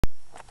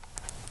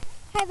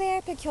Hi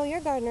there, Peculiar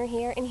Gardener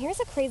here, and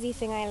here's a crazy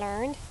thing I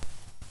learned.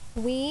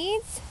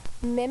 Weeds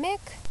mimic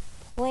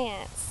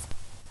plants.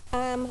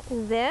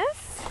 Let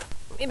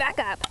me back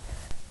up.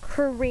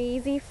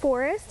 Crazy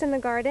forest in the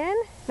garden.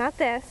 Not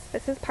this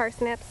is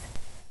parsnips.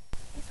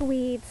 These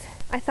weeds,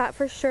 I thought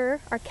for sure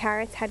our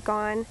carrots had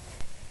gone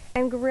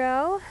and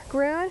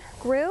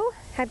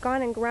had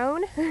gone and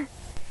grown.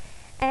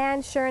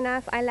 And sure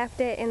enough, I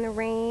left it in the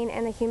rain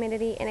and the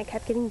humidity, and it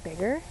kept getting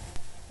bigger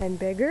and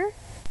bigger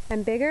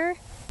and bigger.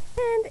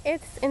 And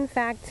it's in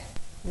fact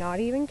not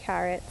even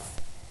carrots,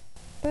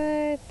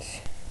 but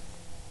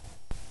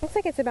looks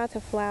like it's about to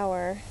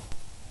flower.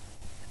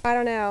 I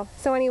don't know.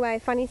 So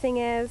anyway, funny thing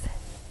is,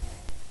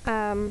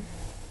 I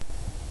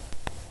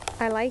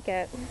like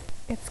it.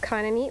 It's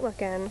kind of neat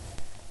looking,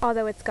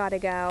 although it's got to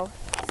go.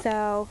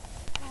 So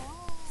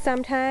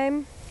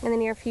sometime in the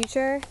near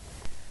future,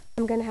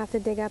 I'm gonna have to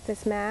dig up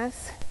this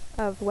mass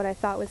of what I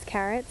thought was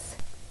carrots.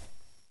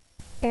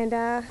 And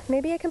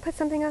maybe I can put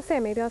something else there.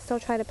 Maybe I'll still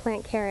try to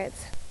plant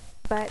carrots.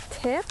 But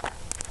tip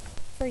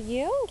for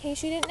you, in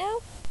case you didn't know,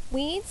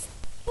 weeds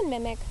can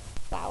mimic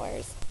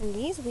flowers. And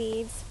these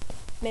weeds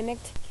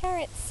mimicked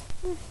carrots.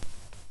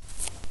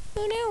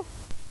 Who knew?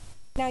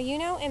 Now you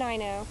know and I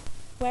know.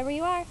 Whoever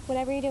you are,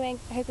 whatever you're doing,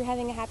 I hope you're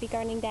having a happy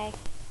gardening day.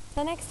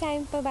 Till next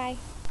time, bye-bye.